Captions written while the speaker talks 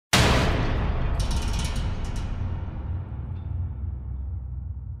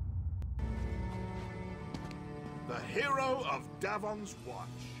hero of Davon's watch.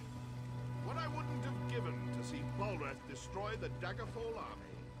 What I wouldn't have given to see Balreth destroy the Daggerfall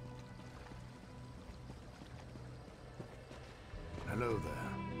army. Hello there.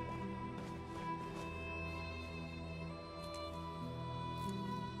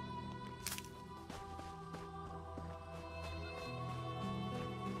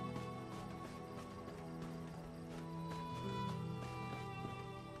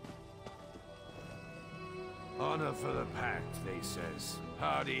 Honor for the pact, they says.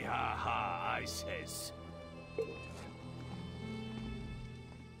 Hardy ha ha, I says.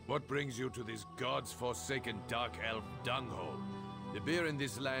 What brings you to this god's forsaken dark elf dunghole? The beer in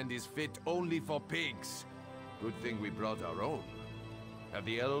this land is fit only for pigs. Good thing we brought our own. Have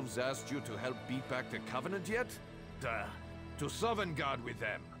the elves asked you to help beat back the Covenant yet? To Sovngarde with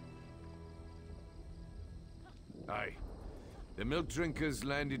them. Aye. The milk drinkers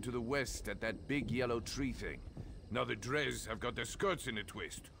landed to the west at that big yellow tree thing. Now the Dres have got their skirts in a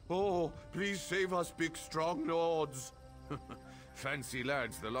twist. Oh, please save us, big strong Nords. Fancy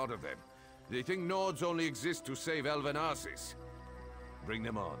lads, the lot of them. They think Nords only exist to save elven asses. Bring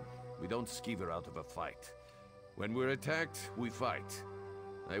them on. We don't skeever out of a fight. When we're attacked, we fight.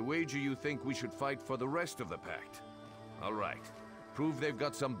 I wager you think we should fight for the rest of the pact. All right. Prove they've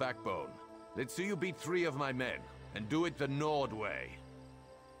got some backbone. Let's see you beat 3 of my men. And do it the Nord way.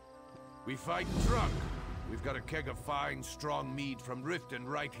 We fight drunk. We've got a keg of fine, strong mead from Riften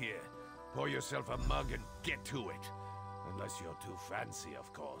right here. Pour yourself a mug and get to it. Unless you're too fancy,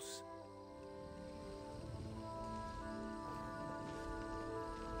 of course.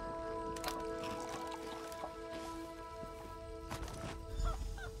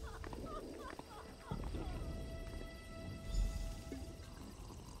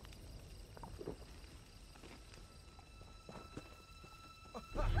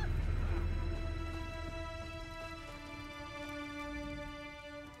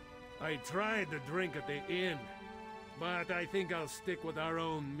 I tried the drink at the inn, but I think I'll stick with our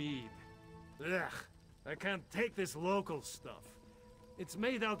own mead. Ugh, I can't take this local stuff. It's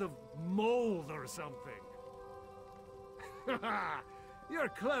made out of mold or something. Haha! You're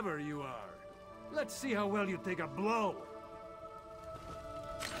clever, you are. Let's see how well you take a blow.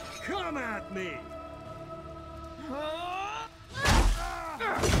 Come at me!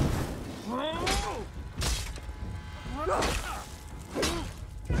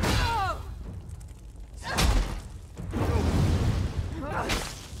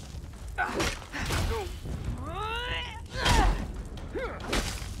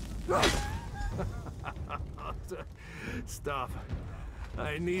 Stop.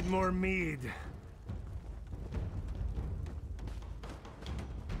 I need more mead.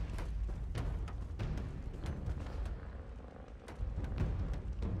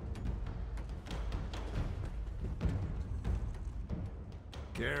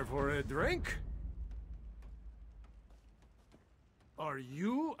 Care for a drink? Are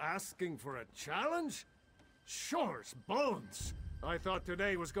you asking for a challenge? Shore's bones! I thought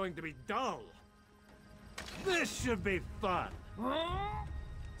today was going to be dull. This should be fun!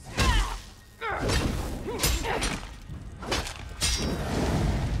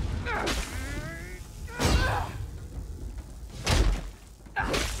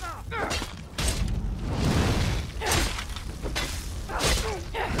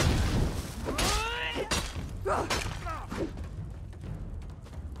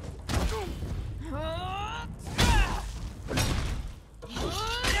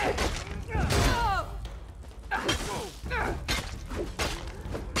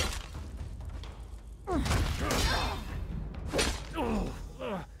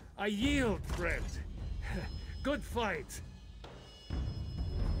 I yield, friend. Good fight.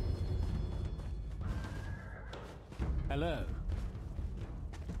 Hello.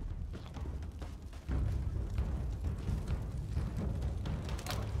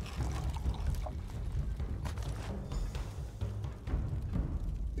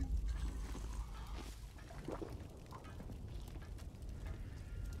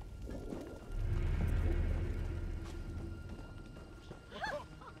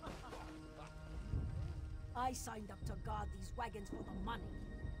 I signed up to guard these wagons for the money.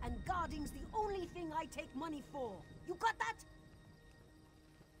 And guarding's the only thing I take money for. You got that?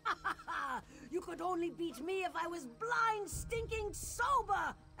 You could only beat me if I was blind, stinking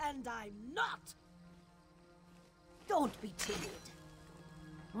sober! And I'm not! Don't be timid.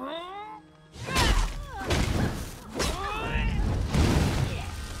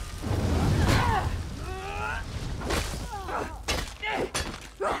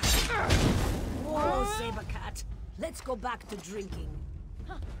 Whoa, Sabercat. Let's go back to drinking.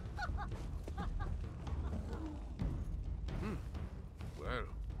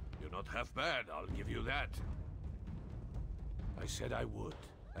 Not half bad, I'll give you that. I said I would,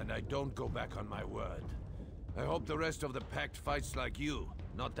 and I don't go back on my word. I hope the rest of the pact fights like you,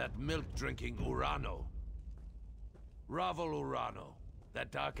 not that milk-drinking Urano. Ravel Urano,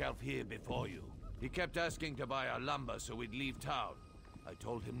 that dark elf here before you. He kept asking to buy our lumber so we'd leave town. I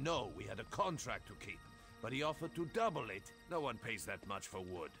told him no, we had a contract to keep. But he offered to double it. No one pays that much for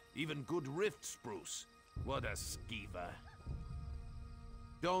wood. Even good rift spruce. What a skeever.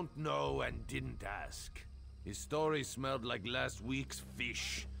 Don't know and didn't ask. His story smelled like last week's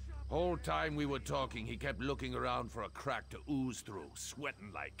fish. Whole time we were talking, he kept looking around for a crack to ooze through,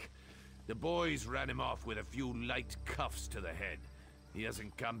 sweating like. The boys ran him off with a few light cuffs to the head. He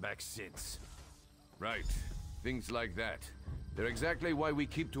hasn't come back since. Right. Things like that. They're exactly why we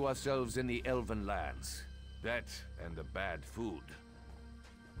keep to ourselves in the Elven lands. That and the bad food.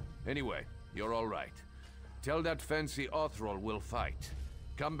 Anyway, you're all right. Tell that fancy Othrol we'll fight.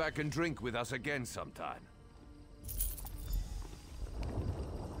 Come back and drink with us again sometime.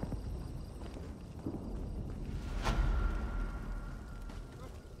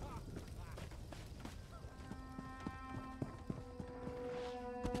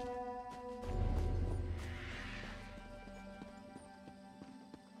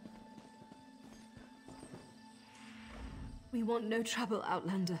 We want no trouble,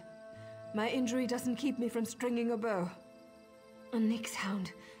 Outlander. My injury doesn't keep me from stringing a bow. A Nyx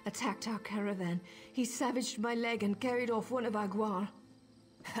hound attacked our caravan. He savaged my leg and carried off one of our guar.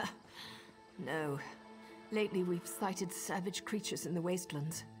 No. Lately we've sighted savage creatures in the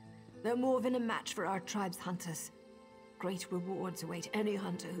wastelands. They're more than a match for our tribe's hunters. Great rewards await any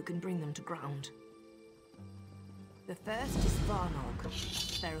hunter who can bring them to ground. The first is Varnog, a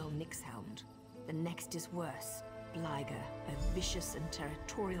feral Nyx hound. The next is worse. Bliger, a vicious and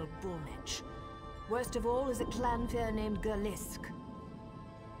territorial bullnetch. Worst of all is a clanfare named Gerlisk.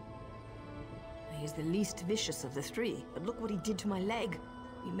 He's the least vicious of the three, but look what he did to my leg.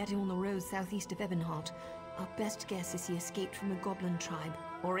 We met him on the road southeast of Ebenhart. Our best guess is he escaped from a goblin tribe,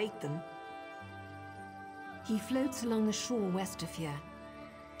 or ate them. He floats along the shore west of here.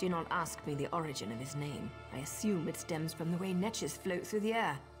 Do not ask me the origin of his name. I assume it stems from the way netches float through the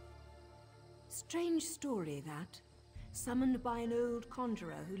air. Strange story, that. Summoned by an old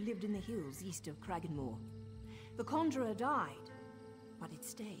conjurer who lived in the hills east of Kragenmoor. The conjurer died, but it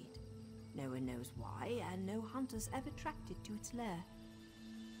stayed. No one knows why, and no hunters ever tracked it to its lair.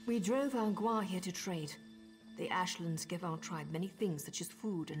 We drove our guar here to trade. The Ashlands give our tribe many things such as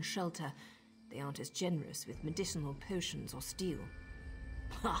food and shelter. They aren't as generous with medicinal potions or steel.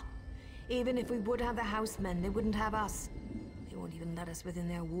 Ha! Even if we would have the housemen, they wouldn't have us. They won't even let us within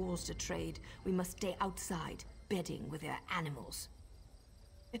their walls to trade. We must stay outside, bedding with their animals.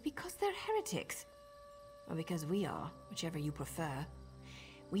 But because they're heretics, or because we are, whichever you prefer,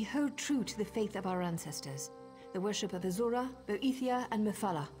 we hold true to the faith of our ancestors, the worship of Azura, Boethia, and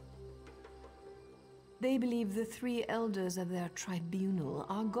Mephala. They believe the three elders of their tribunal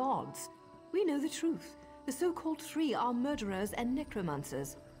are gods. We know the truth. The so-called three are murderers and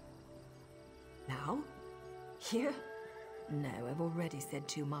necromancers. Now? Here? No, I've already said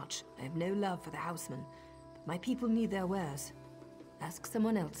too much. I have no love for the housemen. But my people need their wares. Ask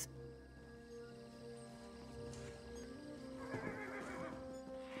someone else.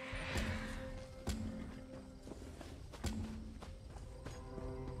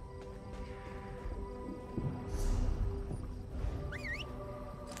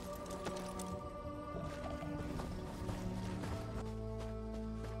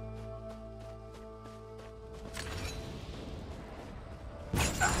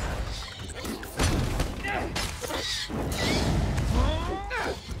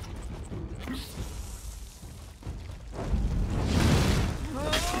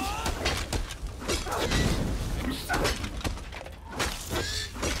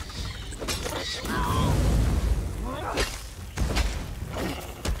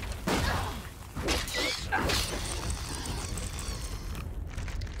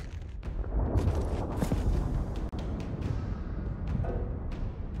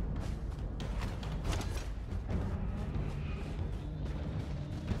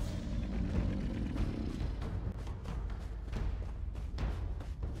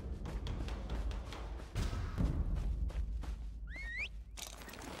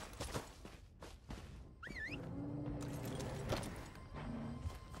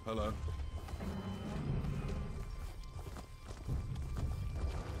 Hello.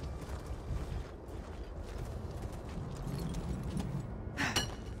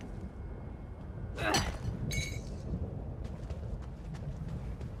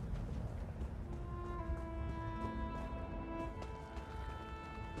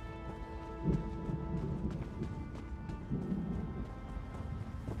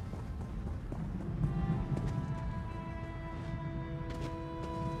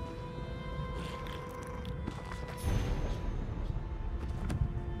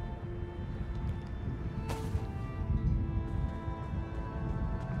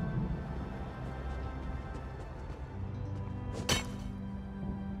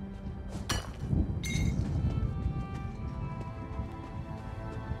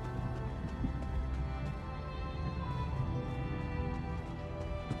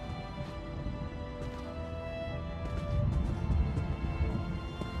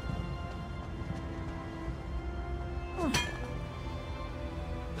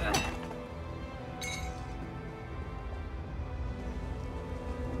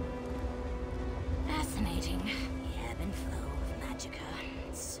 and flow of magicka.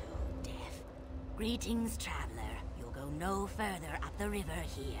 So deaf. Greetings, traveler. You'll go no further up the river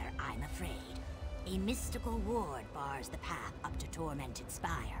here, I'm afraid. A mystical ward bars the path up to Tormented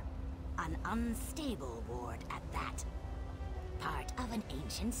Spire. An unstable ward at that. Part of an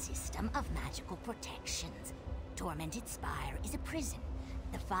ancient system of magical protections. Tormented Spire is a prison,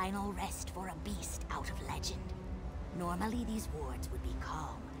 the final rest for a beast out of legend. Normally these wards would be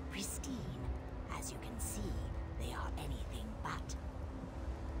calm, pristine. As you can see, they are anything but.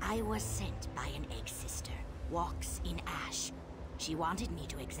 I was sent by an egg sister, walks in ash. She wanted me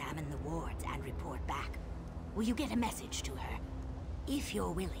to examine the wards and report back. Will you get a message to her? If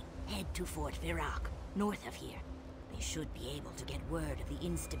you're willing, head to Fort Virac, north of here. They should be able to get word of the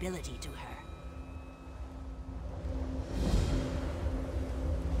instability to her.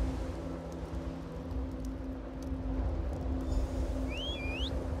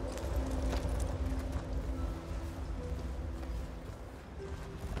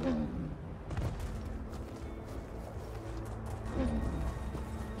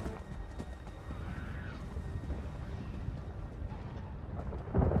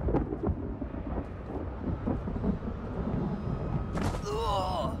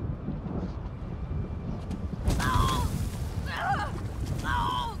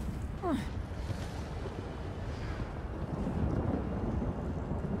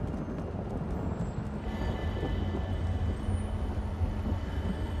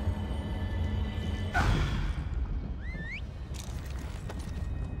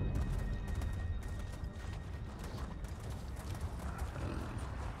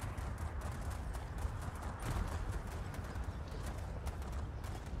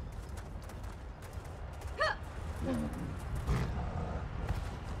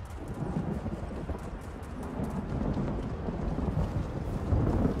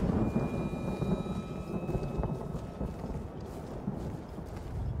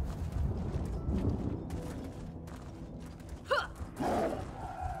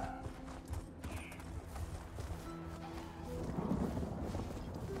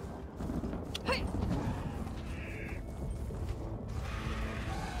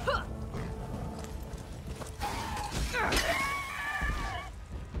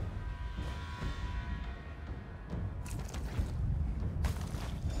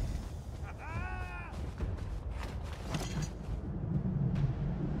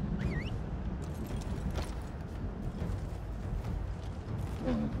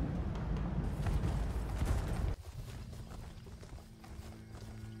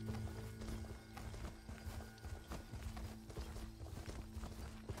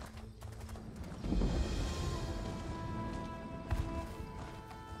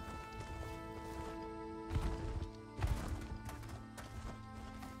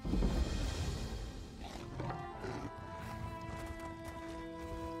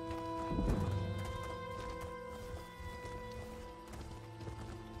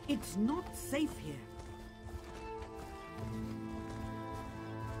 It's not safe here.